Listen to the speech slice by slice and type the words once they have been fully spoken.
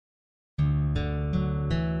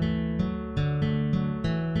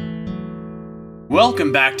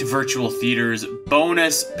Welcome back to Virtual Theater's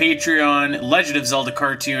bonus Patreon Legend of Zelda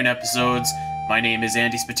cartoon episodes. My name is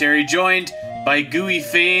Andy Spiteri, joined by Gooey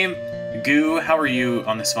Fame. Goo, how are you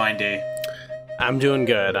on this fine day? I'm doing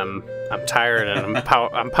good. I'm tired and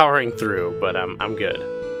I'm powering through, but I'm good.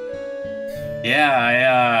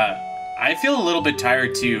 Yeah, I feel a little bit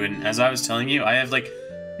tired too, and as I was telling you, I have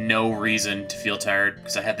no reason to feel tired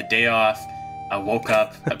because I had the day off. I woke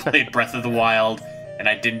up, I played Breath of the Wild, and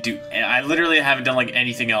I literally haven't done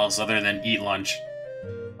anything else other than eat lunch.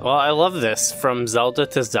 Well, I love this, from Zelda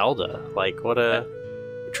to Zelda. What a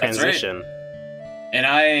transition. Right. And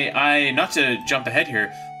I not to jump ahead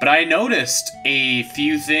here, but I noticed a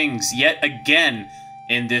few things yet again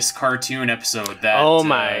in this cartoon episode that oh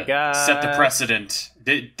my god, set the precedent.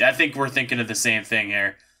 I think we're thinking of the same thing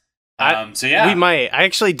here. So yeah, we might. I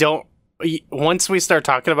actually don't. Once we start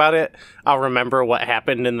talking about it, I'll remember what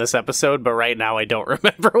happened in this episode, but right now I don't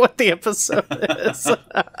remember what the episode is.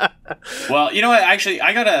 Well, you know what? Actually,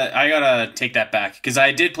 I gotta take that back, because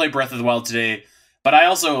I did play Breath of the Wild today, but I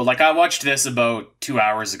also, I watched this about 2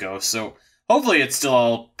 hours ago, so hopefully it's still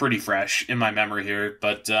all pretty fresh in my memory here,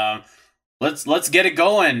 but let's get it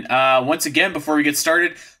going. Once again, before we get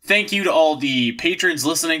started, thank you to all the patrons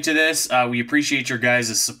listening to this. We appreciate your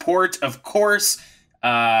guys' support, of course.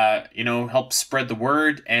 Help spread the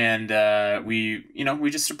word, and we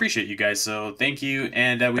just appreciate you guys, so thank you,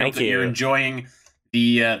 and we hope that you're enjoying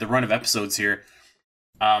the run of episodes here.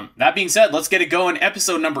 That being said, let's get it going.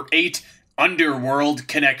 Episode number 8, Underworld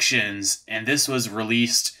Connections, and this was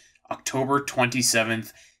released October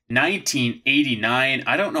 27th, 1989.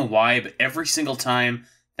 I don't know why, but every single time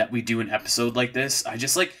that we do an episode like this, I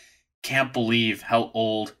just can't believe how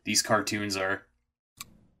old these cartoons are.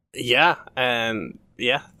 Yeah, and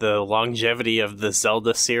yeah, the longevity of the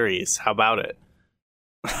Zelda series. How about it?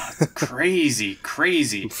 Crazy.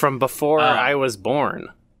 From before I was born.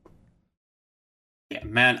 Yeah,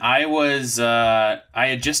 man, I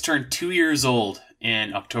had just turned 2 years old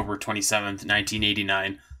in October 27th,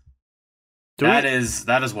 1989. That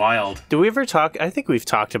is wild. Do we ever talk? I think we've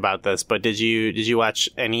talked about this, but did you watch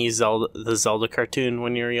any the Zelda cartoon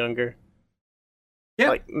when you were younger?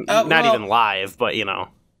 Yeah. Not even live, but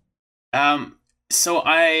So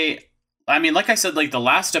I mean, like I said, the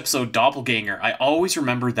last episode, Doppelganger, I always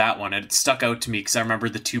remembered that one. It stuck out to me because I remember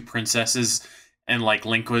the two princesses, and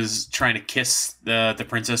Link was trying to kiss the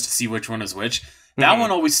princess to see which one is which. That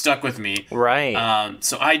one always stuck with me. Right.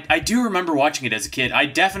 So I do remember watching it as a kid. I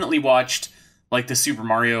definitely watched the Super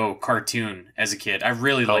Mario cartoon as a kid. I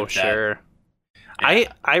really liked that. Oh, sure.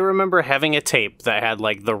 Yeah. I remember having a tape that had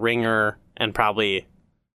the ringer and probably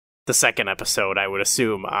the second episode, I would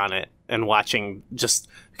assume, on it, and watching, just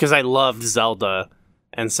because I loved Zelda,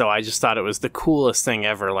 and so I just thought it was the coolest thing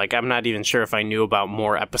ever. I'm not even sure if I knew about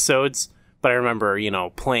more episodes, but I remember,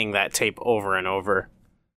 playing that tape over and over.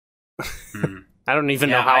 I don't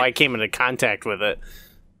even know how I came into contact with it.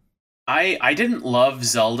 I didn't love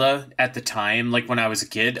Zelda at the time, when I was a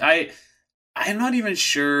kid. I'm not even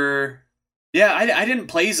sure. Yeah, I didn't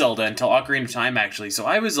play Zelda until Ocarina of Time, actually, so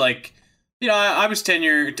I was I was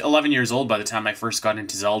 11 years old by the time I first got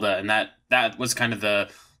into Zelda, and that was kind of the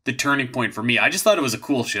turning point for me. I just thought it was a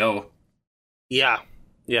cool show. Yeah.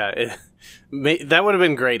 That would have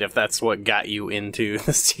been great if that's what got you into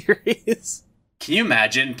the series. Can you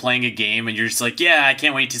imagine playing a game and you're just I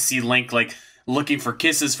can't wait to see Link, looking for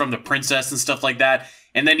kisses from the princess and stuff like that,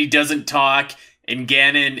 and then he doesn't talk, and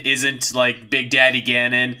Ganon isn't, Big Daddy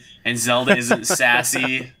Ganon, and Zelda isn't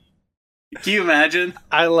sassy. Can you imagine?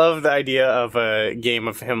 I love the idea of a game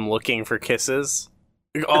of him looking for kisses.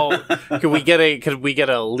 Oh, could we get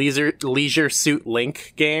a Leisure Suit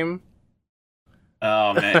Link game?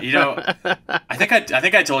 Oh man, I think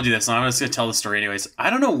I told you this, and I'm just gonna tell the story anyways. I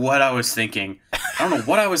don't know what I was thinking.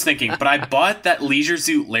 But I bought that Leisure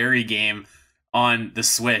Suit Larry game on the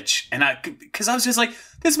Switch, and because I was just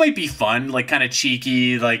this might be fun, kind of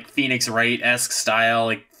cheeky, Phoenix Wright-esque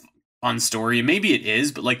style, fun story. Maybe it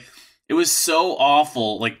is, but it was so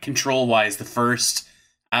awful, control-wise, the first,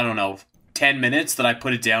 I don't know, 10 minutes that I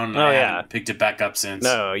put it down, and I haven't picked it back up since.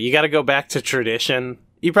 No, you gotta go back to tradition.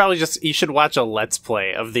 You should watch a Let's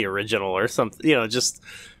Play of the original or something,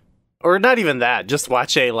 or not even that, just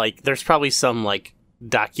watch there's probably some,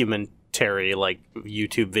 documentary,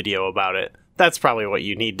 YouTube video about it. That's probably what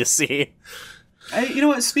you need to see. You know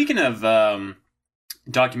what, speaking of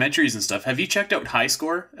documentaries and stuff, have you checked out High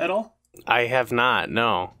Score at all? I have not,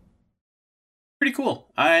 no. Pretty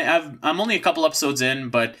cool. I'm only a couple episodes in,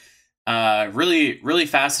 but really, really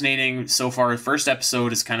fascinating so far. The first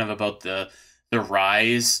episode is kind of about the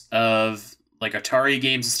rise of like Atari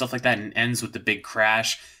games and stuff like that, and ends with the big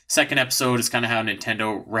crash. Second episode is kind of how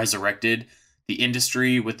Nintendo resurrected the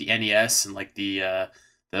industry with the NES and like the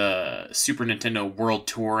Super Nintendo World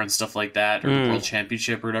Tour and stuff like that, or the World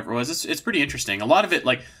Championship or whatever it was. It's pretty interesting. A lot of it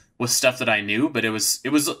like was stuff that I knew, but it was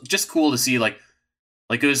just cool to see like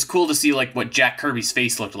it was cool to see like what Jack Kirby's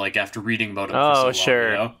face looked like after reading about him. For so long,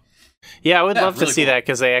 sure. You know? Yeah, I would love to really see cool. that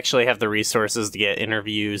because they actually have the resources to get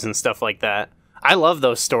interviews and stuff like that. I love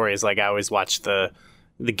those stories. Like I always watch the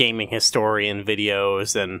gaming historian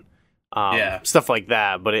videos and stuff like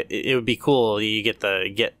that. But it would be cool. You get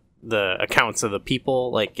the accounts of the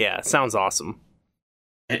people. Like, yeah, it sounds awesome.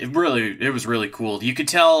 It was really cool. You could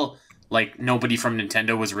tell like nobody from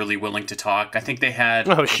Nintendo was really willing to talk. I think they had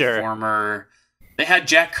they had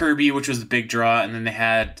Jack Kirby, which was the big draw, and then they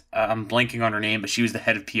had I'm blanking on her name, but she was the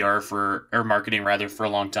head of PR or marketing rather for a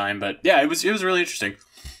long time. But yeah, it was really interesting.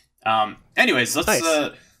 Anyways,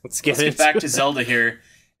 let's get back to Zelda here.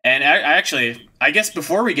 And I guess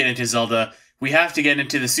before we get into Zelda, we have to get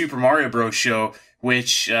into the Super Mario Bros. Show,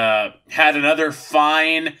 which had another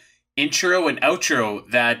fine intro and outro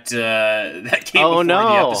that came before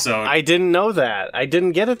the episode. I didn't know that. I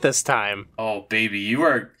didn't get it this time. Oh baby, you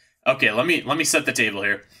are okay. Let me set the table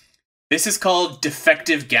here. This is called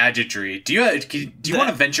defective gadgetry. Do you want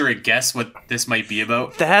to venture a guess what this might be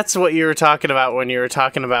about? That's what you were talking about when you were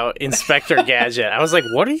talking about Inspector Gadget. I was like,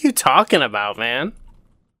 what are you talking about, man?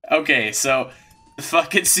 Okay, so the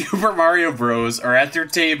fucking Super Mario Bros. Are at their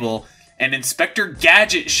table, and Inspector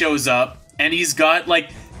Gadget shows up, and he's got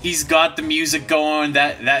the music going.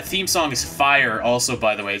 That theme song is fire also,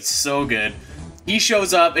 by the way. It's so good. He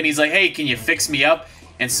shows up, and he's like, hey, can you fix me up?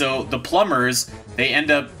 And so the plumbers, they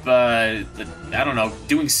end up,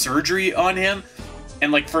 doing surgery on him.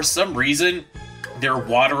 And, like, for some reason, they're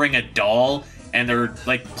watering a doll, and they're,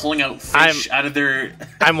 like, pulling out fish out of their...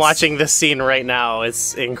 I'm watching this scene right now.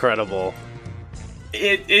 It's incredible.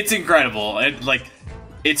 It's incredible.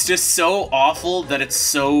 It's just so awful that it's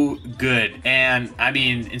so good. And, I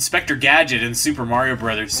mean, Inspector Gadget and Super Mario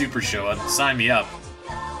Brothers Super Show, sign me up.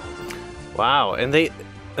 Wow, and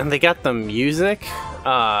they got the music.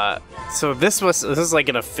 So this is like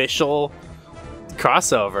an official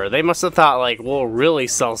crossover. They must have thought like, we'll really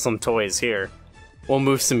sell some toys here. We'll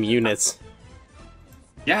move some units.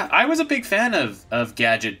 Yeah, I was a big fan of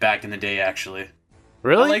Gadget back in the day. Actually,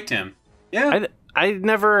 really, I liked him. Yeah, I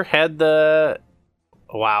never had the.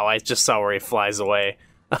 Wow, I just saw where he flies away.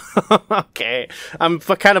 Okay, I'm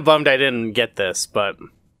kind of bummed I didn't get this, but.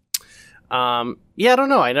 Yeah, I don't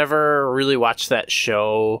know. I never really watched that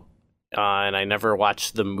show, and I never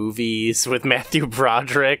watched the movies with Matthew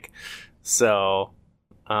Broderick, so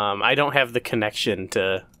I don't have the connection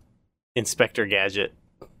to Inspector Gadget.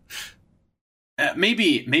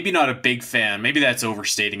 Maybe not a big fan. Maybe that's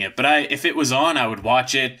overstating it. But if it was on, I would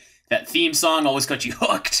watch it. That theme song always got you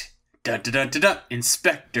hooked. Da da da da da.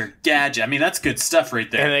 Inspector Gadget. I mean, that's good stuff right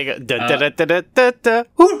there. And they go da da da da da da.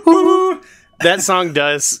 Hoo hoo. That song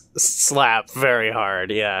does slap very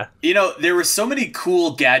hard, yeah. You know, there were so many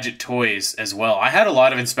cool Gadget toys as well. I had a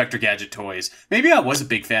lot of Inspector Gadget toys. Maybe I was a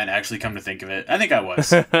big fan, actually, come to think of it. I think I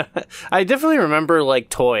was. I definitely remember,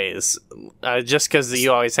 like, toys. Just because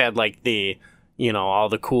you always had, like, all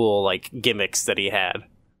the cool, like, gimmicks that he had.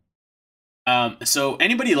 So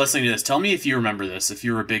anybody listening to this, tell me if you remember this, if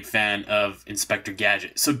you were a big fan of Inspector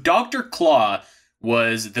Gadget. So Dr. Claw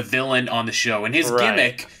was the villain on the show, and his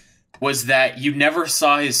gimmick was that you never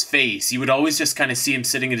saw his face. You would always just kind of see him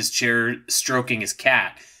sitting in his chair stroking his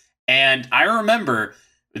cat. And I remember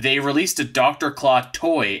they released a Dr. Claw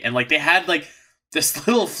toy, and like they had like this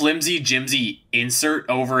little flimsy jimsy insert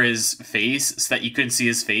over his face so that you couldn't see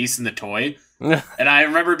his face in the toy. And I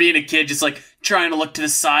remember being a kid just like trying to look to the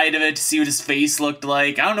side of it to see what his face looked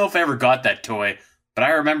like. I don't know if I ever got that toy, but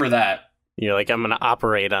I remember that. You're like, I'm going to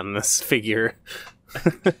operate on this figure.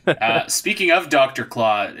 Speaking of Dr.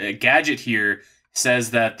 Claw, Gadget here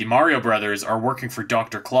says that the Mario Brothers are working for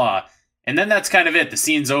Dr. Claw, and then that's kind of it. The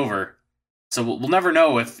scene's over. So we'll never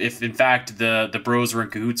know if in fact the bros were in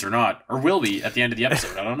cahoots or not, or will be at the end of the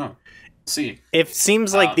episode. I don't know. See. It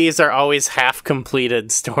seems like these are always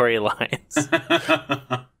half-completed storylines.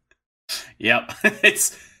 Yep.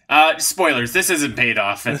 It's spoilers. This isn't paid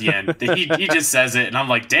off at the end. He just says it, and I'm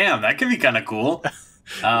like, damn, that could be kind of cool.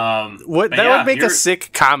 Would make a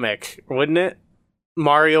sick comic, wouldn't it?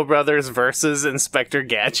 Mario Brothers versus Inspector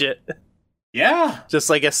Gadget. Yeah. Just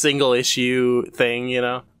like a single issue thing, you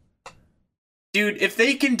know? Dude, if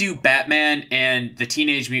they can do Batman and the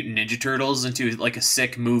Teenage Mutant Ninja Turtles into like a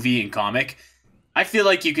sick movie and comic, I feel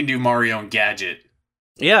like you can do Mario and Gadget.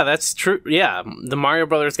 Yeah, that's true. Yeah, the Mario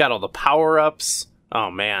Brothers got all the power-ups. Oh,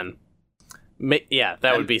 man. Yeah,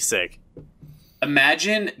 that would be sick.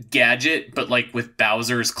 Imagine Gadget, but like with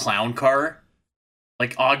Bowser's clown car,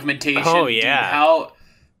 like augmentation. Oh yeah, dude,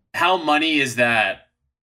 how money is that?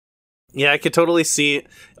 Yeah, I could totally see.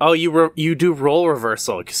 Oh, you do role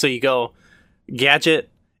reversal, so you go Gadget.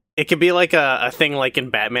 It could be like a thing like in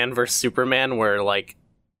Batman vs Superman, where like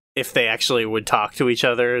if they actually would talk to each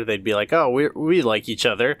other, they'd be like, "Oh, we like each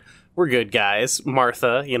other. We're good guys."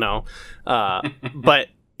 Martha, but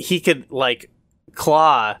he could like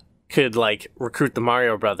Claw could like recruit the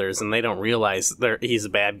Mario Brothers, and they don't realize he's a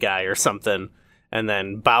bad guy or something. And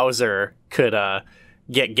then Bowser could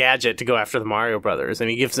get Gadget to go after the Mario Brothers, and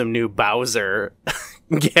he gives them new Bowser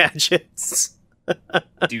gadgets.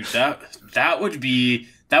 Dude, that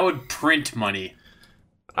would print money.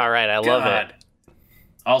 All right, I love it.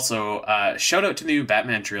 Also, shout out to the new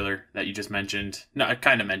Batman trailer that you just mentioned. No, I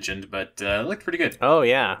kind of mentioned, but it looked pretty good. Oh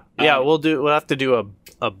yeah, we'll have to do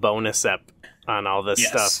a bonus ep on all this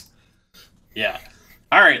stuff. Yeah.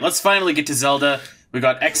 All right, let's finally get to Zelda. We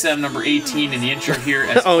got XM number 18 in the intro here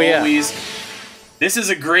as always. Yeah. This is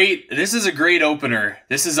a great opener.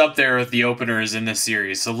 This is up there with the openers in this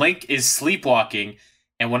series. So Link is sleepwalking,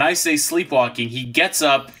 and when I say sleepwalking, he gets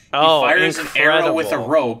up, he fires an arrow with a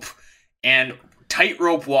rope, and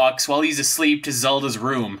tightrope walks while he's asleep to Zelda's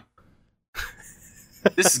room.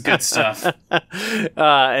 This is good stuff.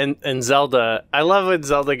 And Zelda, I love when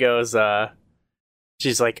Zelda goes,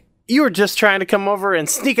 she's like, "You were just trying to come over and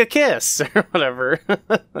sneak a kiss," or whatever.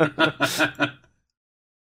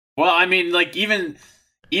 Well, I mean, like, even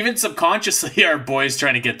subconsciously, our boy's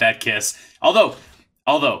trying to get that kiss. Although,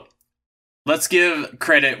 let's give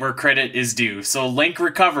credit where credit is due. So Link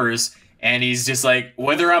recovers, and he's just like,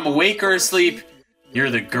 "Whether I'm awake or asleep,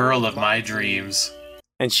 you're the girl of my dreams."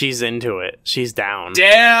 And she's into it. She's down.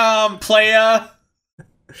 Damn, playa!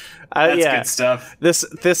 That's good stuff.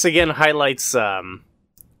 This again highlights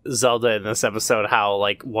Zelda in this episode, how,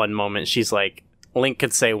 like, one moment she's like, Link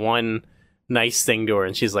could say one nice thing to her,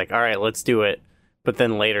 and she's like, "All right, let's do it." But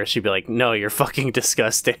then later she'd be like, "No, you're fucking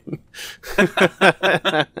disgusting."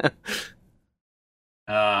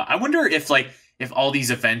 I wonder if all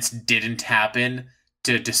these events didn't happen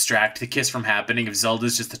to distract the kiss from happening, if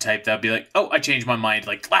Zelda's just the type that'd be like, "Oh, I changed my mind,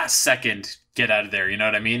 like, last second, get out of there," you know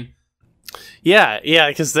what I mean? Yeah,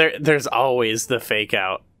 because there's always the fake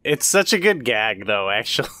out. It's such a good gag, though,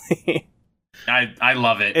 actually. I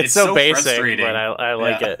love it. It's so basic, frustrating, but I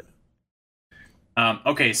like it.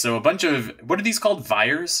 Okay, so a bunch of, what are these called?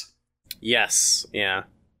 Vires? Yes, yeah.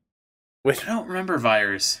 I don't remember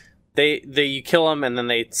Vires. They you kill them and then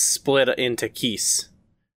they split into keys.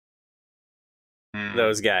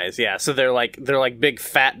 Those guys, yeah. So they're like big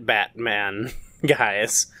fat Batman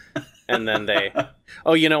guys, and then they.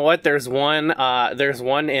 Oh, you know what? There's one in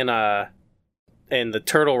the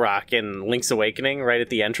Turtle Rock in Link's Awakening, right at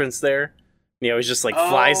the entrance there. He always just like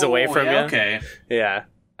flies away from you. Okay. Yeah.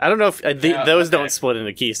 I don't know if those don't split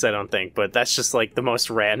into keys, I don't think, but that's just like the most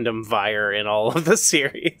random Vire in all of the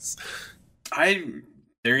series.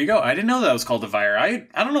 There you go. I didn't know that was called a Vire. I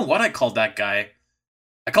don't know what I called that guy.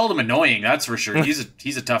 I called him annoying, that's for sure.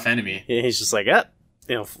 He's a tough enemy. Yeah, he's just like, get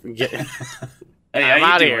hey, I'm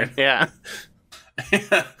out of here. Yeah.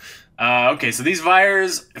 Okay, so these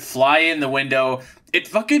Vires fly in the window.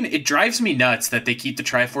 It drives me nuts that they keep the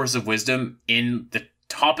Triforce of Wisdom in the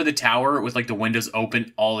top of the tower with like the windows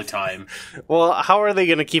open all the time. Well, how are they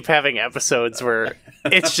going to keep having episodes where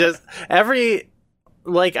it's just every,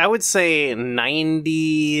 like, I would say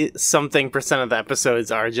 90-something% of the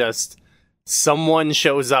episodes are just someone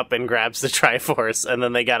shows up and grabs the Triforce and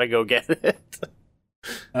then they got to go get it.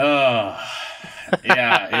 Oh,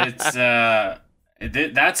 yeah, it's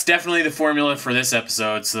that's definitely the formula for this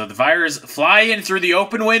episode. So the Vires fly in through the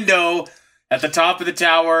open window at the top of the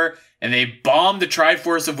tower, and they bomb the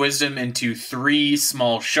Triforce of Wisdom into 3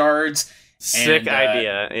 small shards. Sick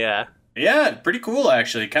idea, yeah. Yeah, pretty cool,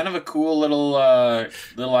 actually. Kind of a cool little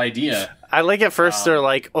idea. I like at first they're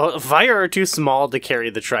like, well, Vire are too small to carry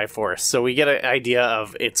the Triforce, so we get an idea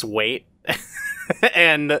of its weight.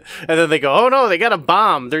 and then they go, oh no, they got a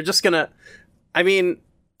bomb. They're just gonna... I mean,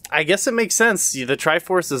 I guess it makes sense. The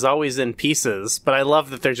Triforce is always in pieces, but I love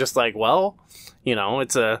that they're just like, well,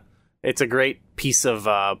 it's a great piece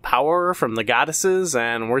of power from the goddesses,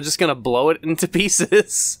 and we're just gonna blow it into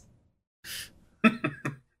pieces.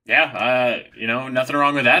 Yeah, nothing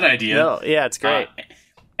wrong with that idea. No, yeah, it's great.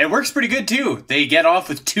 It works pretty good too. They get off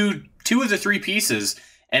with two of the 3 pieces,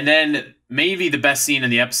 and then maybe the best scene in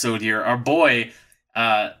the episode here, our boy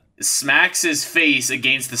smacks his face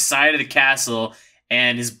against the side of the castle,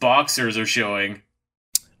 and his boxers are showing.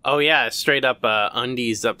 Oh yeah, straight up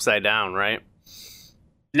undies upside down, right?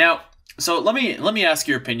 Now, So let me ask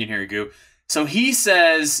your opinion here, Goo. So he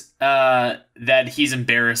says that he's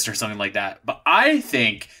embarrassed or something like that, but I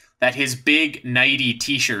think that his big nighty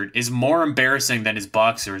T-shirt is more embarrassing than his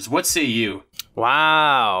boxers. What say you?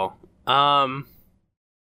 Wow. No,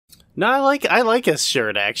 I like his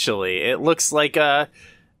shirt actually. It looks like I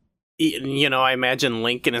imagine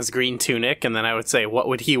Link in his green tunic, and then I would say, what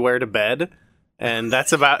would he wear to bed? And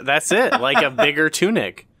that's it. Like a bigger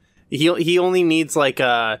tunic. He only needs like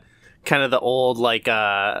a kind of the old like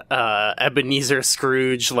Ebenezer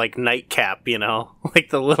Scrooge like nightcap, like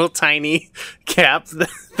the little tiny cap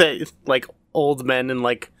that like old men in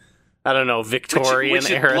like, I don't know, Victorian which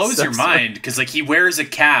era. It blows your mind because like he wears a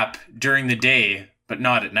cap during the day, but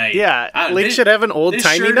not at night. Yeah, Link should have an old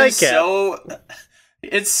tiny nightcap.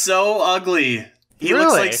 It's so ugly. He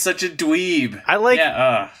looks like such a dweeb. I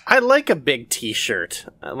like a big T-shirt.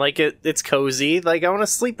 Like it's cozy. Like I want to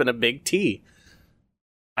sleep in a big T.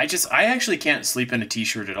 I actually can't sleep in a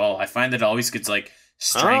T-shirt at all. I find that it always gets like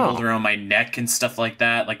strangled around my neck and stuff like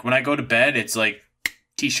that. Like when I go to bed, it's like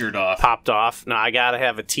T-shirt off, popped off. No, I gotta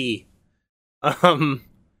have a T.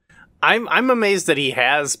 I'm amazed that he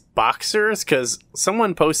has boxers, because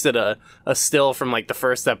someone posted a still from like the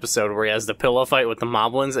first episode where he has the pillow fight with the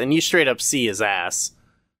moblins, and you straight up see his ass.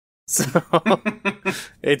 So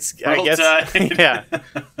it's well, I guess yeah.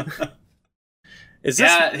 Is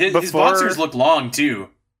this his boxers look long too.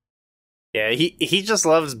 Yeah, he just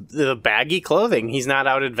loves the baggy clothing. He's not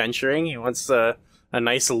out adventuring. He wants a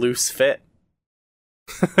nice loose fit.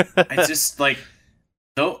 It's just like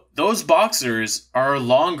those boxers are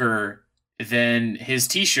longer than his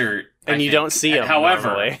T-shirt, and you don't see him. However,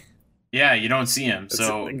 normally. Yeah, you don't see him.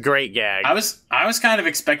 So it's a great gag. I was kind of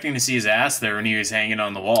expecting to see his ass there when he was hanging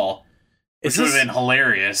on the wall, which would have been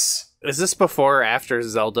hilarious. Is this before or after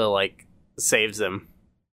Zelda like saves him?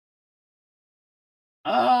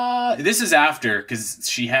 This is after, because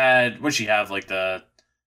she had, what she have, like the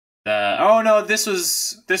oh no, this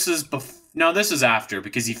was after,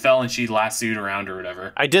 because he fell and she lassoed around or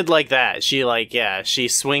whatever. I did like that. She she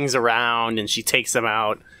swings around and she takes him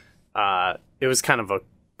out. It was kind of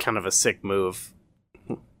a sick move.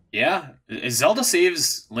 Yeah, Zelda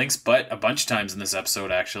saves Link's butt a bunch of times in this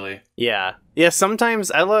episode, actually. Yeah. Sometimes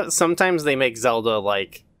they make Zelda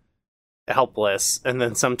like helpless, and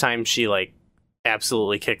then sometimes she like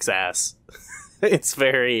absolutely kicks ass. It's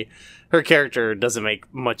her character doesn't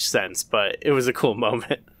make much sense, but it was a cool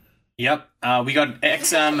moment. Yep. We got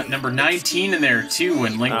XM number 19 in there too,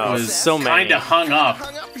 when Link was so kind of hung up.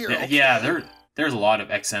 Yeah, there's a lot of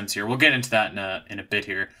XMs here. We'll get into that in a bit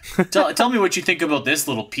here. Tell me what you think about this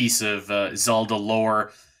little piece of Zelda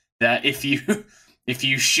lore, that if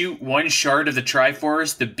you shoot one shard of the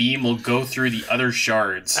Triforce, the beam will go through the other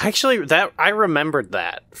shards. Actually, that I remembered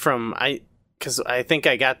that because I think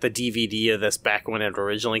I got the DVD of this back when it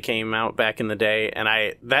originally came out back in the day, and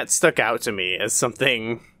that stuck out to me as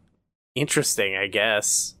something interesting, I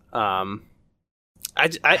guess. I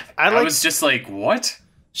was just like, what?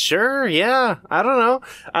 Sure, yeah. I don't know.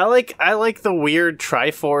 I like the weird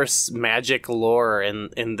Triforce magic lore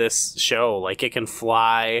in this show. Like it can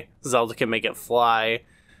fly. Zelda can make it fly.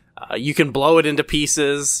 You can blow it into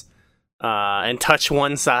pieces and touch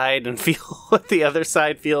one side and feel what the other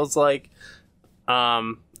side feels like. I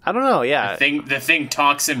don't know. Yeah, the thing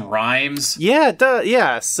talks in rhymes. Yeah, it does.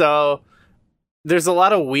 Yeah. So there's a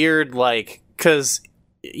lot of weird, like, because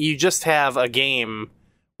you just have a game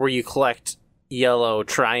where you collect yellow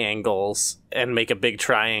triangles and make a big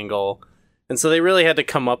triangle, and so they really had to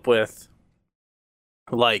come up with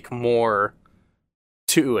like more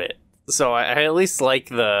to it. So I at least like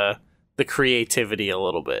the creativity a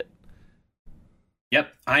little bit.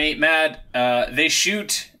 Yep, I ain't mad. They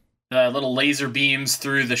shoot little laser beams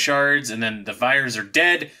through the shards, and then the Vires are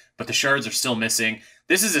dead, but the shards are still missing.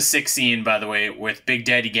 This is a sick scene, by the way, with Big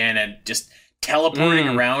Daddy Ganon just teleporting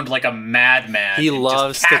around like a madman. He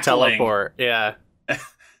loves to teleport, yeah.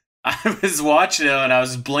 I was watching him and I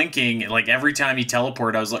was blinking, like every time he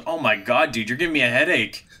teleported, I was like, oh my god, dude, you're giving me a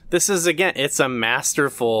headache. This is, again, it's a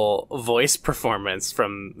masterful voice performance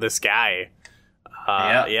from this guy.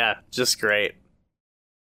 Yeah, just great.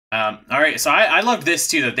 All right, so I loved this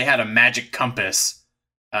too, that they had a magic compass,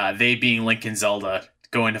 they being Link and Zelda,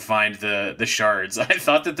 going to find the shards. I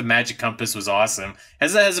thought that the magic compass was awesome.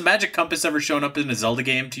 Has a magic compass ever shown up in a Zelda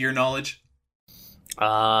game, to your knowledge?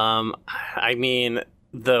 I mean,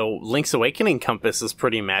 the Link's Awakening compass is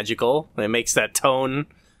pretty magical. It makes that tone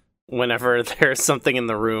whenever there's something in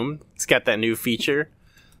the room. It's got that new feature.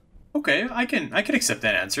 Okay, I can accept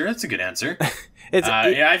that answer. That's a good answer. It's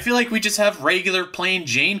Yeah, I feel like we just have regular plain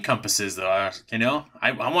Jane compasses, though. You know,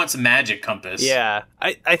 I want some magic compass. Yeah,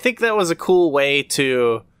 I think that was a cool way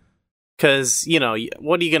to, because, you know,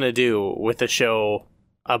 what are you going to do with a show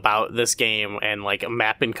about this game and, like, a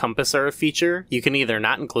map and compass are a feature? You can either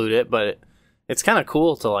not include it, but it's kind of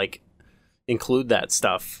cool to, like, include that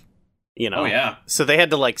stuff, you know? Oh, yeah. So they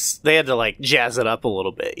had to jazz it up a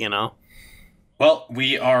little bit, you know? Well,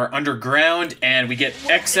 we are underground, and we get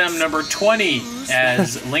XM number 20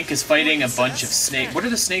 as Link is fighting a bunch of snakes. What are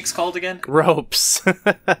the snakes called again? Ropes.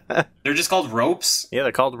 They're just called ropes? Yeah,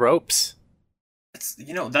 they're called ropes.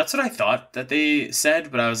 You know, that's what I thought that they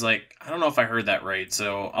said, but I was like, I don't know if I heard that right,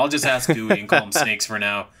 so I'll just ask Dewey and call them snakes for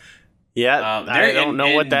now. Yeah, I don't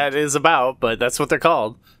know what that is about, but that's what they're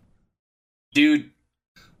called. Dude,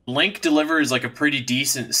 Link delivers like a pretty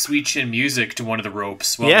decent sweet chin music to one of the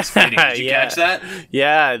ropes while he's fighting. Did you catch that?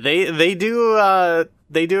 Yeah, they do a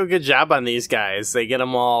good job on these guys. They get a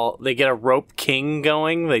rope king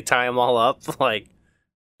going. They tie them all up. Like,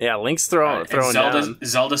 yeah, Link's throwing down.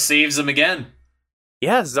 Zelda saves them again.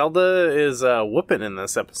 Yeah, Zelda is whooping in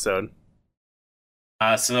this episode.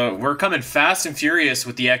 So we're coming fast and furious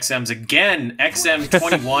with the XMs again. XM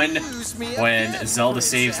 21 when Zelda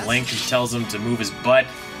saves Link and tells him to move his butt.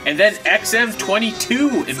 And then XM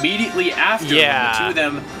 22 immediately after. Yeah. The two of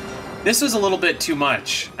them. This was a little bit too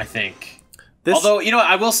much, I think. Although, you know,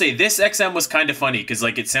 I will say this XM was kind of funny because,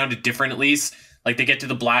 like, it sounded different at least. Like, they get to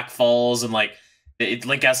the Black Falls and, like,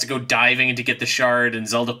 Link has to go diving in to get the shard, and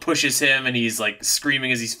Zelda pushes him, and he's like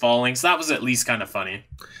screaming as he's falling. So that was at least kind of funny.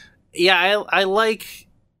 Yeah, I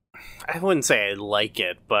wouldn't say I like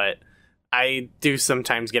it, but I do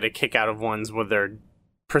sometimes get a kick out of ones where they're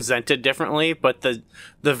presented differently. But the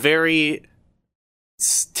very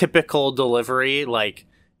typical delivery, like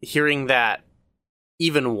hearing that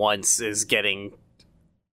even once, is getting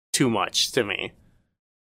too much to me.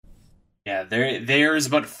 Yeah, there's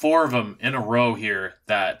about 4 of them in a row here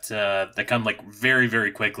that come like very,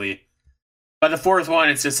 very quickly. By the 4th one,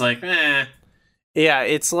 it's just like, eh. Yeah,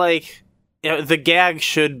 it's like, you know, the gag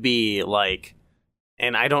should be like,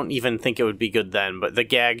 and I don't even think it would be good then, but the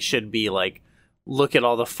gag should be like, look at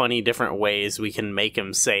all the funny different ways we can make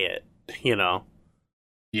him say it, you know?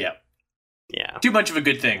 Yeah. Yeah. Too much of a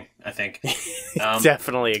good thing, I think.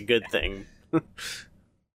 Definitely a good thing.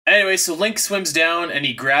 Anyway, so Link swims down and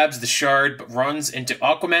he grabs the shard, but runs into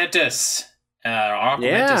Aquamantis.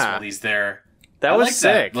 While he's there. That was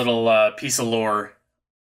sick. That little piece of lore.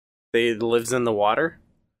 He lives in the water?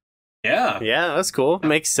 Yeah. Yeah, that's cool.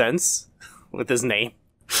 Makes sense with his name.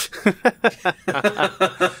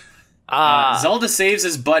 Zelda saves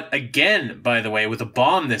his butt again, by the way, with a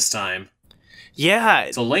bomb this time. Yeah.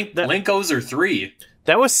 So Link owes her 3.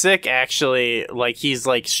 That was sick, actually. Like, he's,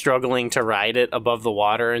 like, struggling to ride it above the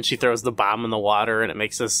water, and she throws the bomb in the water, and it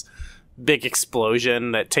makes this big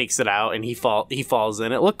explosion that takes it out, and he falls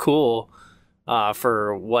in. It looked cool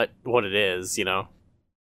for what it is, you know?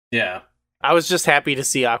 Yeah. I was just happy to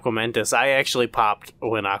see Aquamantis. I actually popped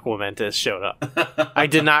when Aquamantis showed up. I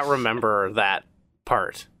did not remember that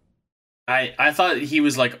part. I thought he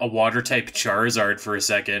was, like, a water-type Charizard for a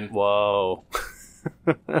second. Whoa.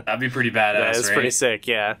 That'd be pretty badass, That's pretty sick,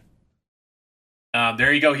 yeah.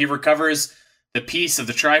 There you go. He recovers the piece of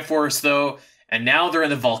the Triforce, though, and now they're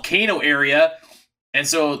in the volcano area. And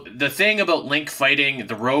so the thing about Link fighting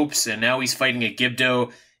the ropes, and now he's fighting a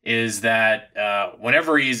Gibdo, is that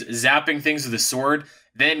whenever he's zapping things with a sword,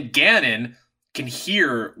 then Ganon can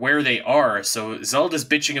hear where they are. So Zelda's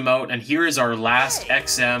bitching him out, and here is our last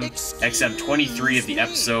XM 23 of the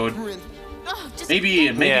episode. Maybe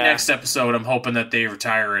next episode, I'm hoping that they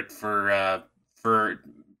retire it for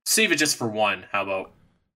save it just for one. How about?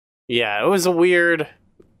 Yeah, it was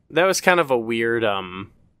that was kind of a weird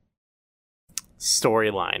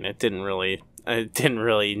storyline. It didn't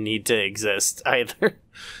really need to exist either.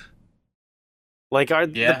 Like,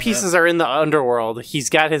 the pieces are in the underworld. He's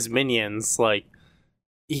got his minions. Like,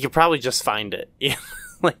 he could probably just find it. Yeah,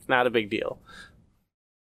 like, not a big deal.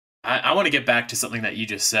 I want to get back to something that you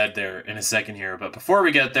just said there in a second here, but before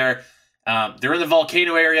we get there, they're in the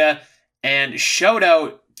volcano area, and shout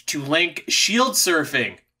out to Link shield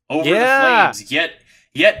surfing over the flames.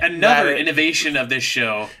 Yet another innovation of this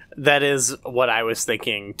show. That is what I was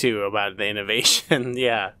thinking too about the innovation.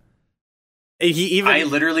 Yeah, I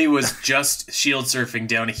literally was just shield surfing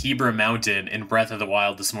down a Hebra mountain in Breath of the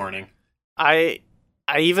Wild this morning. I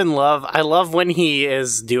love when he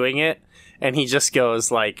is doing it. And he just goes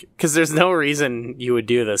like, because there's no reason you would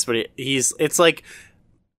do this, but it's like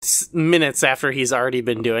minutes after he's already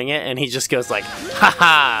been doing it, and he just goes like,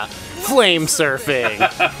 haha, flame surfing.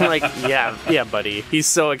 I'm like, yeah, buddy. He's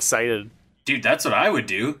so excited. Dude, that's what I would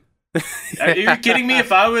do. Are you kidding me?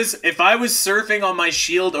 If I was surfing on my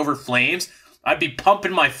shield over flames, I'd be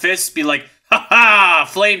pumping my fists, be like, ha ha,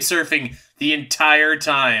 flame surfing the entire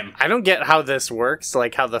time. I don't get how this works,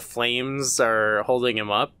 like how the flames are holding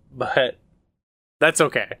him up, but that's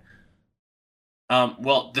okay.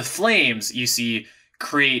 Well, the flames, you see,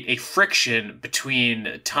 create a friction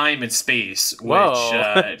between time and space,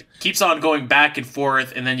 which keeps on going back and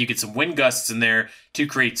forth, and then you get some wind gusts in there to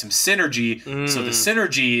create some synergy. So the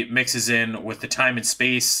synergy mixes in with the time and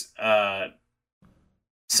space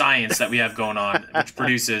science that we have going on, which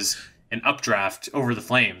produces an updraft over the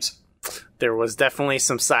flames. There was definitely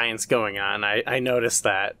some science going on. I noticed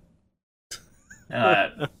that.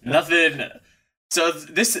 Nothing. So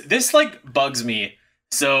this like bugs me.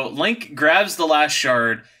 So Link grabs the last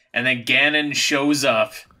shard, and then Ganon shows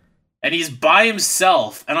up, and he's by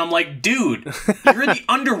himself. And I'm like, dude, you're in the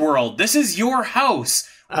Underworld. This is your house.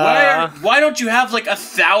 Why don't you have like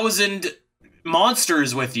 1,000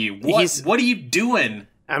 monsters with you? What are you doing?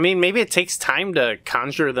 I mean, maybe it takes time to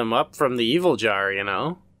conjure them up from the evil jar, you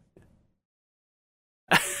know?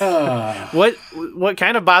 What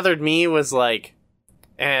kind of bothered me was like,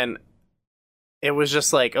 and it was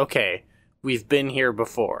just like, okay, we've been here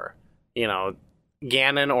before. You know,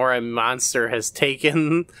 Ganon or a monster has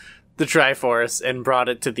taken the Triforce and brought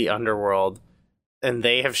it to the Underworld, and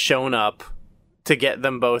they have shown up to get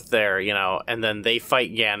them both there, you know, and then they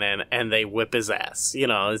fight Ganon and they whip his ass. You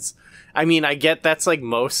know, I mean, I get that's like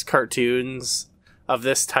most cartoons of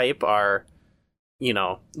this type are, you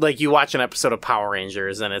know, like you watch an episode of Power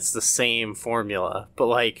Rangers and it's the same formula, but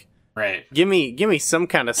like, right. Give me some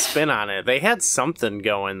kind of spin on it. They had something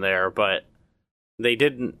going there, but they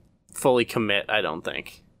didn't fully commit, I don't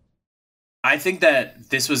think. I think that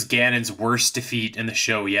this was Ganon's worst defeat in the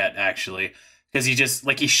show yet, actually. Because he just,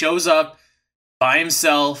 like, he shows up by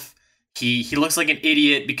himself. He looks like an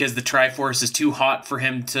idiot because the Triforce is too hot for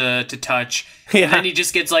him to touch. Yeah. And then he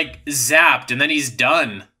just gets, like, zapped, and then he's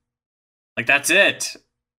done. Like, that's it.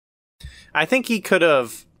 I think he could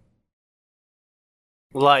have,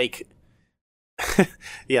 like...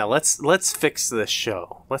 yeah, let's fix this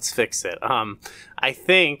show. Let's fix it. I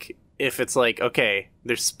think if it's like, okay,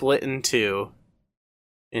 they're split in two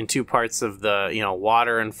parts of the, you know,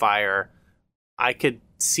 water and fire, I could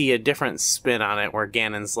see a different spin on it where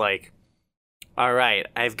Ganon's like, all right,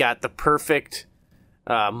 I've got the perfect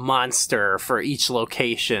monster for each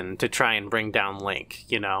location to try and bring down Link,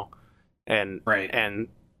 you know? And right. And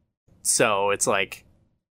so it's like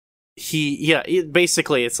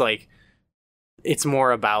basically it's like it's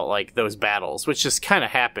more about like those battles, which just kind of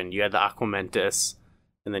happened. You had the Aquamentus,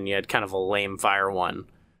 and then you had kind of a lame fire one.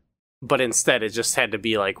 But instead, it just had to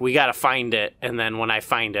be like, we gotta find it, and then when I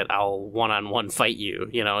find it, I'll one-on-one fight you.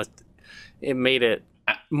 You know, it made it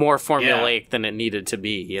more formulaic than it needed to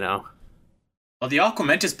be, you know? Well, the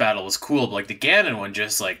Aquamentus battle was cool, but like the Ganon one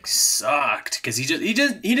just like sucked because he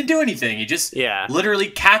didn't do anything. He just literally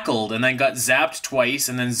cackled and then got zapped twice,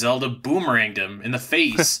 and then Zelda boomeranged him in the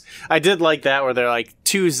face. I did like that where they're like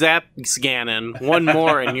 2 zaps, Ganon, 1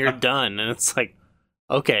 more, and you're done. And it's like,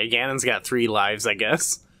 okay, Ganon's got 3 lives, I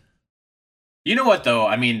guess. You know what though?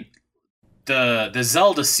 I mean, the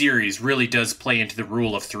Zelda series really does play into the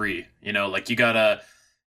rule of 3. You know, like you gotta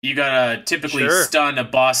typically stun a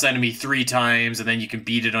boss enemy 3 times, and then you can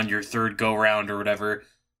beat it on your 3rd go-round or whatever.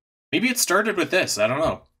 Maybe it started with this, I don't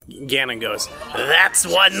know. Ganon goes, that's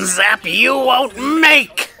 1 zap you won't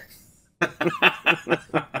make!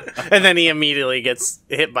 And then he immediately gets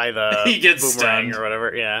hit by the he gets boomerang stunned. Or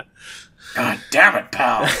whatever, yeah. God damn it,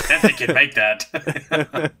 pal. I didn't think you'd make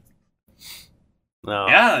that. No.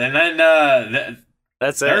 Yeah, and then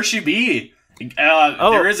that's it. There she be.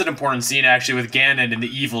 There is an important scene actually with Ganon in the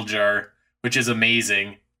evil jar, which is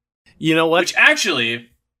amazing. You know what? Which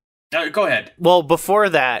actually, go ahead. Well, before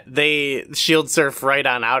that, they shield surf right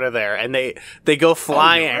on out of there, and they go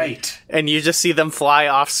flying, right. And you just see them fly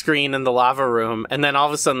off screen in the lava room, and then all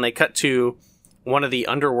of a sudden they cut to one of the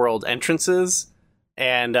Underworld entrances,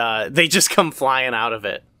 and they just come flying out of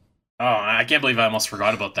it. Oh, I can't believe I almost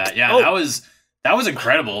forgot about that. Yeah, that was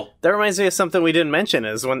incredible. That reminds me of something we didn't mention,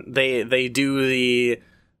 is when they do the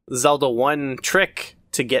Zelda 1 trick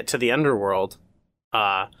to get to the Underworld.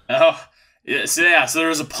 So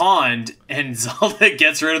there's a pond, and Zelda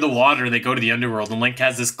gets rid of the water, and they go to the Underworld, and Link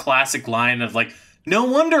has this classic line of like, no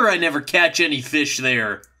wonder I never catch any fish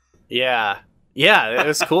there. Yeah, it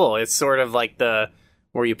was cool. It's sort of like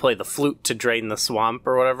where you play the flute to drain the swamp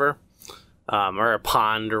or whatever, or a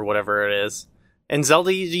pond or whatever it is. And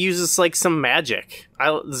Zelda uses like some magic.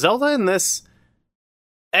 Zelda in this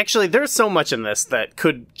Actually, there's so much in this that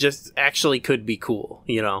could be cool,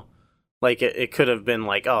 you know? Like, it could have been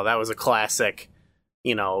like, oh, that was a classic,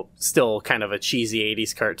 you know, still kind of a cheesy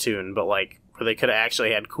 80s cartoon, but like, where they could have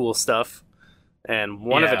actually had cool stuff. And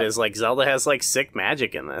one of it is, like, Zelda has, like, sick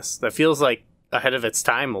magic in this. That feels like ahead of its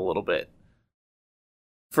time a little bit.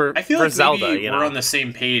 I feel like Zelda, maybe you we're know? on the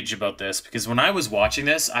same page about this, because when I was watching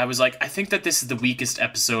this, I was like, I think that this is the weakest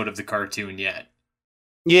episode of the cartoon yet.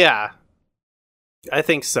 Yeah. I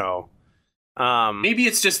think so. Maybe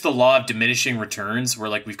it's just the law of diminishing returns, where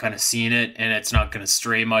like we've kind of seen it, and it's not going to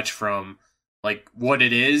stray much from like what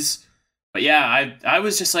it is. But yeah, I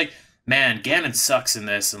was just like, man, Ganon sucks in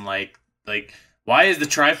this, and like why is the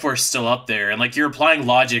Triforce still up there? And like you're applying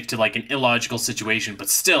logic to like an illogical situation, but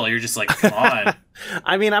still you're just like, come on.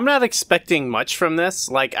 I mean, I'm not expecting much from this.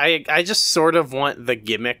 Like, I just sort of want the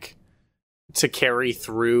gimmick to carry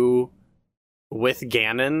through with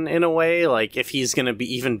Ganon in a way, like if he's gonna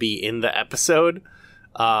be in the episode.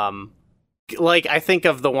 Like, I think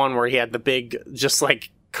of the one where he had the big, just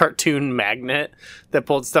like cartoon magnet that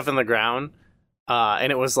pulled stuff in the ground,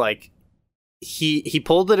 and it was like he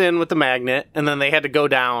pulled it in with the magnet, and then they had to go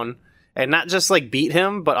down and not just like beat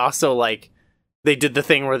him, but also like they did the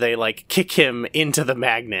thing where they like kick him into the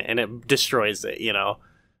magnet and it destroys it, you know.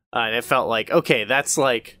 And it felt like, okay, that's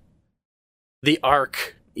like the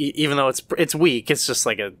arc. Even though it's weak, it's just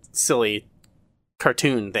like a silly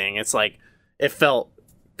cartoon thing. It's like, it felt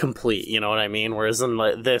complete, you know what I mean? Whereas in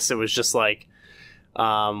this, it was just like,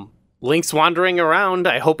 Link's wandering around,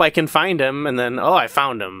 I hope I can find him, and then, oh, I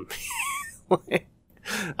found him.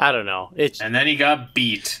 I don't know. And then he got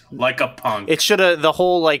beat like a punk. It should have, the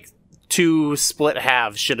whole like 2 split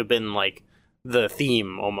halves should have been like the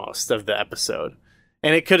theme almost of the episode.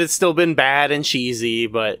 And it could have still been bad and cheesy,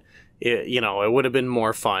 but it would have been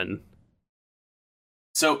more fun.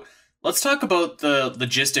 So let's talk about the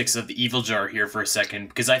logistics of the evil jar here for a second,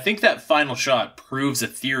 because I think that final shot proves a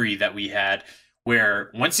theory that we had, where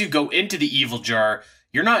once you go into the evil jar,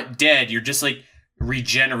 you're not dead, you're just like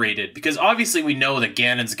regenerated, because obviously we know that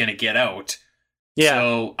Ganon's gonna get out. Yeah.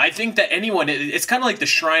 So I think that it's kind of like the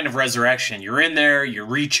Shrine of Resurrection. You're in there, you're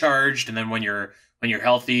recharged, and then when you're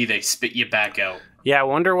healthy, they spit you back out. Yeah, I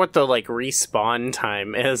wonder what the like respawn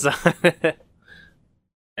time is.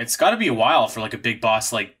 It's got to be a while for like a big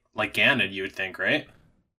boss like Ganon, you would think, right?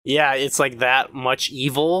 Yeah, it's like that much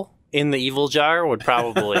evil in the evil jar would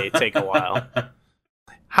probably take a while.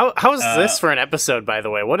 How is this for an episode, by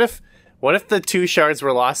the way? What if the 2 shards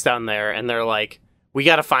were lost down there and they're like, we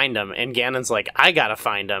gotta find them, and Ganon's like, I gotta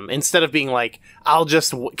find them, instead of being like, I'll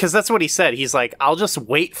just, because that's what he said. He's like, I'll just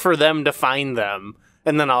wait for them to find them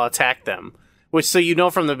and then I'll attack them. Which, so you know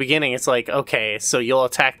from the beginning, it's like, okay, so you'll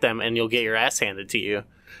attack them and you'll get your ass handed to you.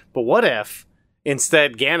 But what if,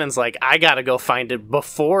 instead, Ganon's like, I gotta go find it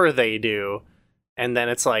before they do, and then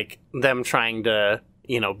it's like them trying to,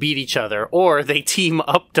 beat each other, or they team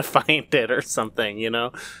up to find it or something, you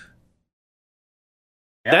know?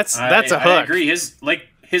 Yeah, that's a hook. I agree.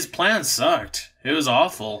 His plan sucked. It was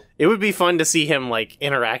awful. It would be fun to see him, like,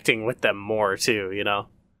 interacting with them more, too, you know?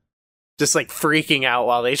 Just like freaking out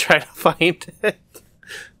while they try to find it.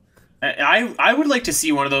 I would like to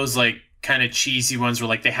see one of those like kind of cheesy ones where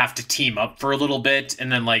like they have to team up for a little bit,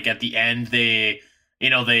 and then like at the end they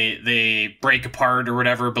break apart or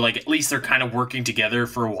whatever, but like at least they're kind of working together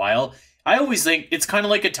for a while. I always think it's kind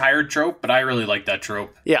of like a tired trope, but I really like that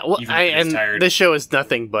trope. Yeah, well, this show is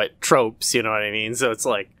nothing but tropes, you know what I mean? So it's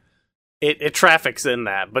like it traffics in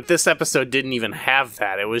that, but this episode didn't even have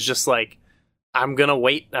that. It was just like, I'm gonna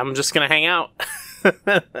wait. I'm just gonna hang out.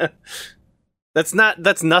 That's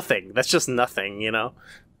nothing. That's just nothing, you know?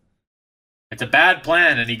 It's a bad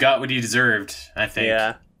plan, and he got what he deserved, I think.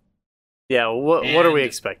 Yeah. Yeah, what are we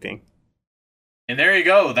expecting? And there you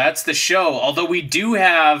go. That's the show. Although we do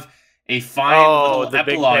have a fine little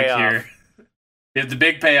epilogue here. We have the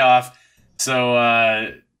big payoff.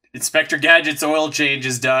 So, Inspector Gadget's oil change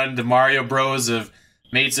is done. The Mario Bros. Have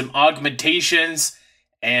made some augmentations,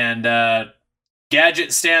 and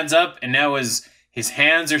Gadget stands up, and now his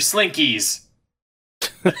hands are slinkies.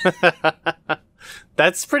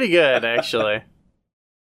 That's pretty good, actually.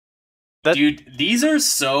 Dude, these are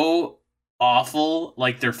so awful,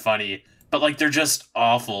 like they're funny, but like they're just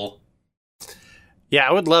awful. Yeah,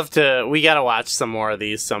 I would love to. We gotta watch some more of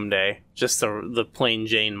these someday. Just the plain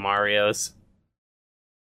Jane Marios.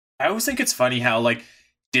 I always think it's funny how like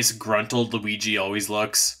disgruntled Luigi always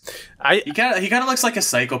looks. He kind of looks like a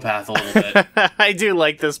psychopath a little bit. I do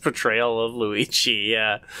like this portrayal of Luigi.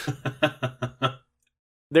 Yeah.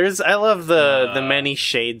 I love the many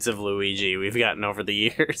shades of Luigi we've gotten over the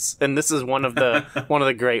years, and this is one of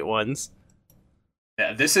the great ones.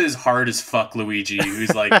 Yeah, this is hard as fuck Luigi,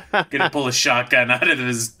 who's like gonna pull a shotgun out of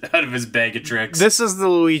his bag of tricks. This is the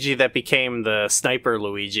Luigi that became the sniper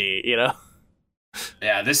Luigi, you know?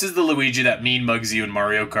 Yeah, this is the Luigi that mean mugs you in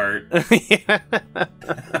Mario Kart.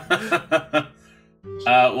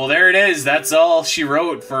 Well, there it is. That's all she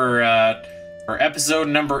wrote for episode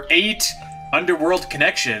number 8, Underworld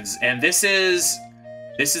Connections, and this is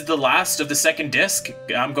the last of the second disc.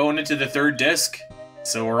 I'm going into the third disc,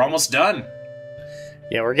 so we're almost done.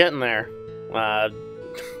 Yeah, we're getting there.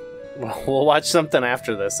 We'll watch something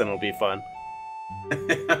after this, and it'll be fun.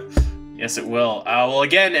 Yes, it will. Well,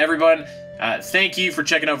 again, everyone, thank you for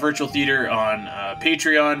checking out Virtual Theater on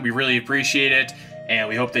Patreon. We really appreciate it, and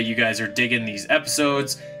we hope that you guys are digging these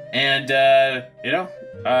episodes. And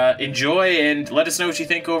enjoy, and let us know what you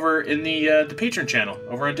think over in the Patreon channel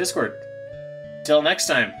over on Discord. Till next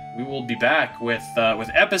time, we will be back with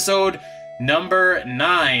episode number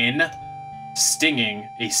 9, Stinging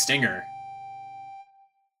a Stinger.